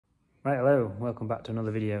Right, hello, welcome back to another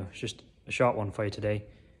video. It's just a short one for you today.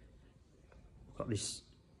 Got this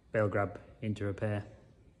bale grab into repair.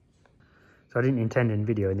 So I didn't intend in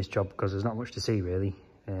videoing this job because there's not much to see really.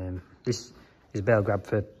 This is a bale grab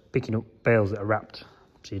for picking up bales that are wrapped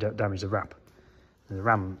so you don't damage the wrap. There's a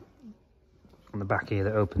ram on the back here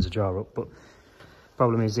that opens the jar up, but the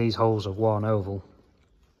problem is these holes have worn oval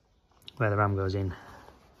where the ram goes in.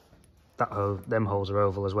 Them holes are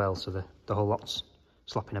oval as well, so the whole lot's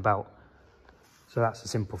slopping about. So that's a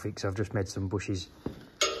simple fix. I've just made some bushes.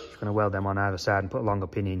 Just going to weld them on either side and put a longer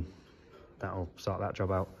pin in. That'll sort that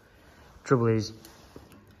job out. Trouble is,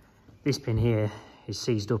 this pin here is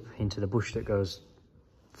seized up into the bush that goes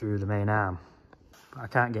through the main arm. But I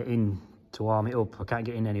can't get in to warm it up. I can't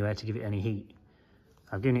get in anywhere to give it any heat.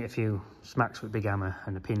 I've given it a few smacks with a big hammer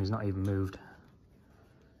and the pin has not even moved.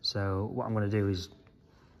 So what I'm going to do is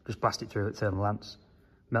just blast it through at thermal lamps,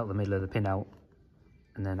 melt the middle of the pin out,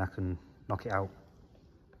 and then I can knock it out.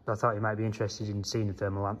 But I thought you might be interested in seeing the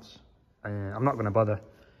thermal lamps. I'm not going to bother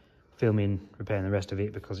filming repairing the rest of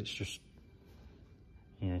it because it's just,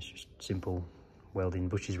 it's just simple welding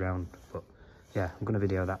bushes round. But yeah, I'm going to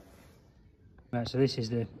video that. Right, so this is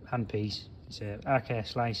the handpiece. It's a RK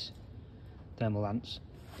slice thermal lamps.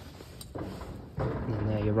 And then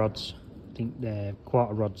they're your rods. I think they're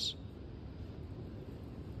quarter rods.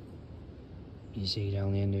 You see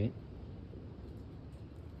down the end of it.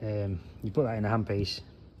 You put that in a handpiece,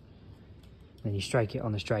 then you strike it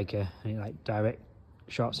on the striker and it like direct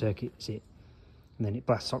short circuits it, and then it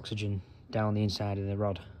blasts oxygen down the inside of the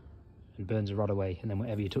rod and burns the rod away, and then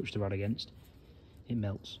whatever you touch the rod against, it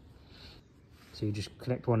melts. So you just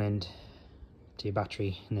connect one end to your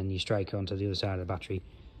battery and then you strike onto the other side of the battery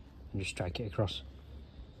and just strike it across.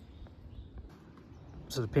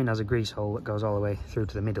 So the pin has a grease hole that goes all the way through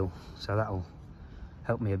to the middle, so that'll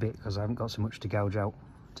help me a bit because I haven't got so much to gouge out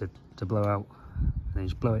to blow out. And then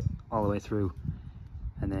just blow it all the way through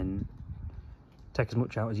and then take as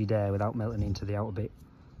much out as you dare without melting into the outer bit.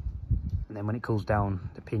 And then when it cools down,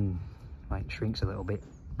 the pin like shrinks a little bit,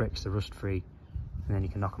 breaks the rust free, and then you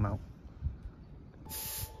can knock them out.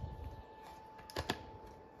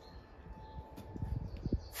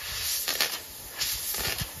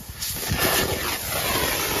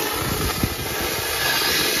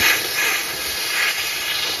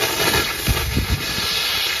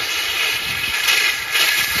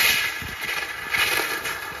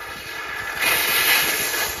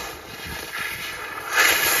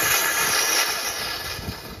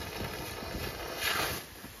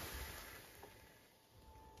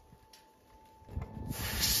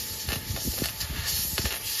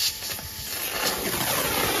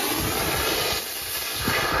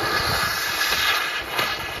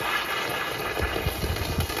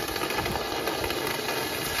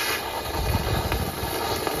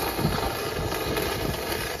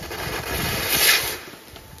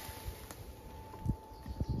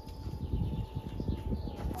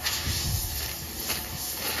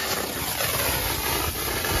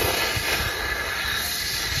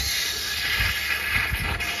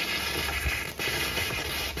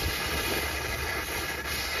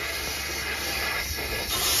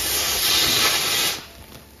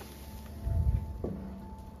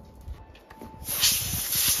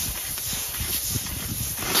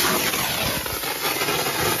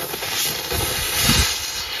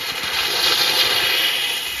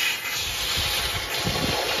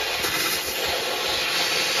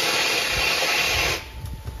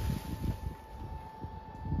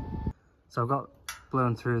 So I've got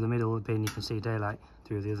blown through the middle of the pin. You can see daylight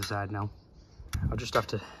through the other side now. I'll just have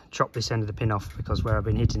to chop this end of the pin off because where I've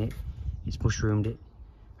been hitting it, it's mushroomed it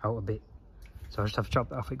out a bit. So I'll just have to chop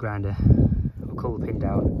that off with grinder. I'll cool the pin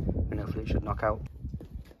down and hopefully it should knock out.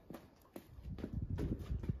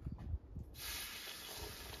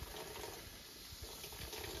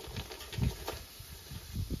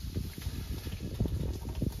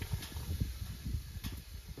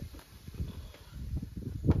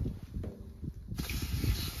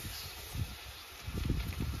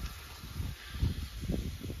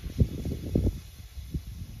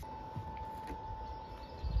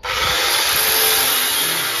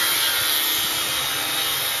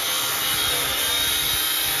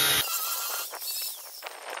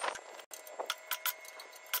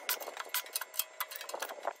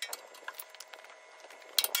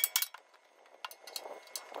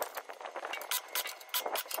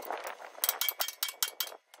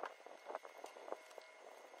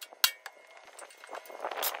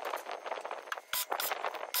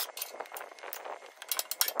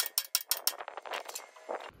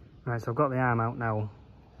 Right, so I've got the arm out now.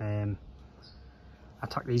 I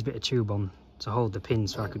tacked these bit of tube on to hold the pin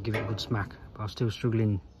so I could give it a good smack, but I was still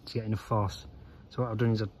struggling to get enough force. So what I've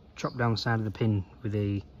done is I've chopped down the side of the pin with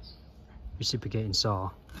a reciprocating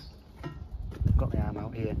saw. I've got the arm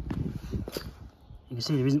out here. You can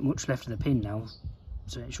see there isn't much left of the pin now,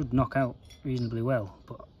 so it should knock out reasonably well,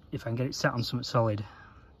 but if I can get it sat on something solid,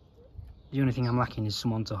 the only thing I'm lacking is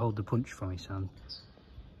someone to hold the punch for me, so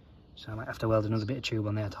I might have to weld another bit of tube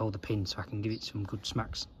on there to hold the pin so I can give it some good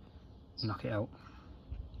smacks and knock it out.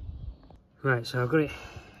 Right, so I've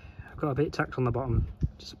got a bit tacked on the bottom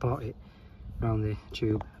to support it around the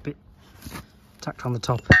tube, a bit tacked on the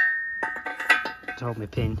top to hold my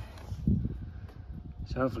pin.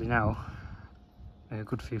 So hopefully now a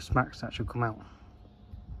good few smacks that should come out.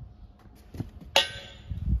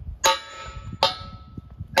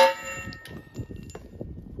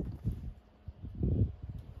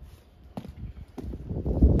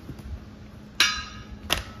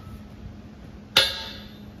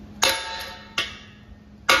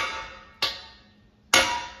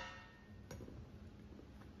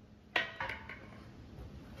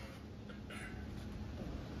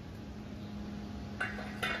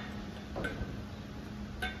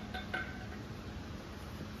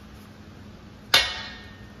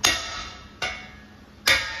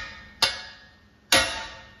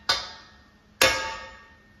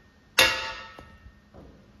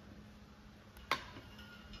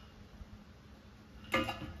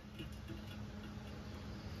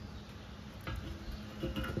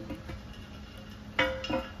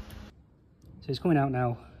 So it's coming out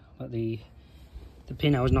now, but the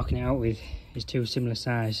pin I was knocking it out with is too similar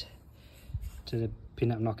size to the pin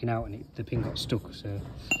that I'm knocking out, and the pin got stuck, so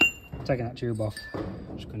I'm taking that tube off.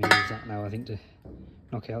 I'm just going to use that now, I think, to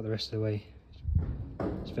knock it out the rest of the way.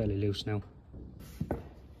 It's fairly loose now.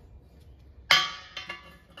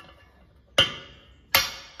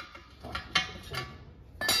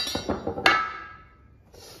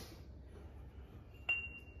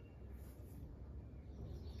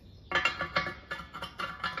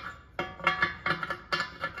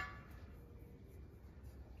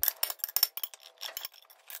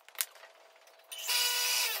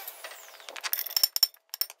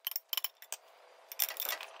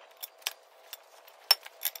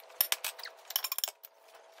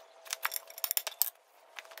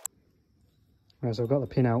 Right, so I've got the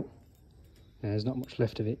pin out. There's not much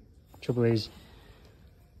left of it. Trouble is,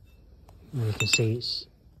 you can see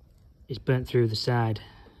it's burnt through the side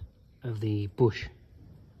of the bush.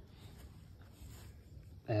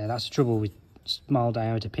 That's the trouble with small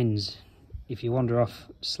diameter pins. If you wander off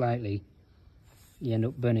slightly, you end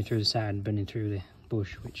up burning through the side and burning through the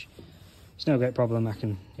bush, which is no great problem.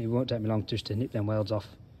 It won't take me long just to nip them welds off.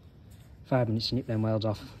 5 minutes to nip them welds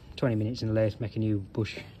off, 20 minutes in the lathe, make a new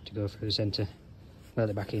bush to go through the centre, weld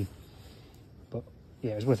it back in. But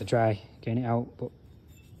yeah, it was worth a try getting it out, but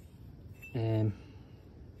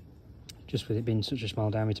just with it being such a small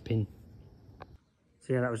diameter pin.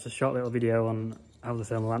 So yeah, that was a short little video on how the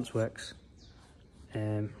thermal lance works.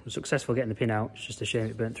 I was successful getting the pin out. It's just a shame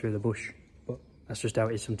it burnt through the bush, but that's just how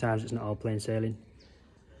it is sometimes. It's not all plain sailing.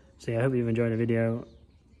 So yeah, I hope you've enjoyed the video.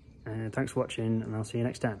 Thanks for watching, and I'll see you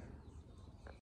next time.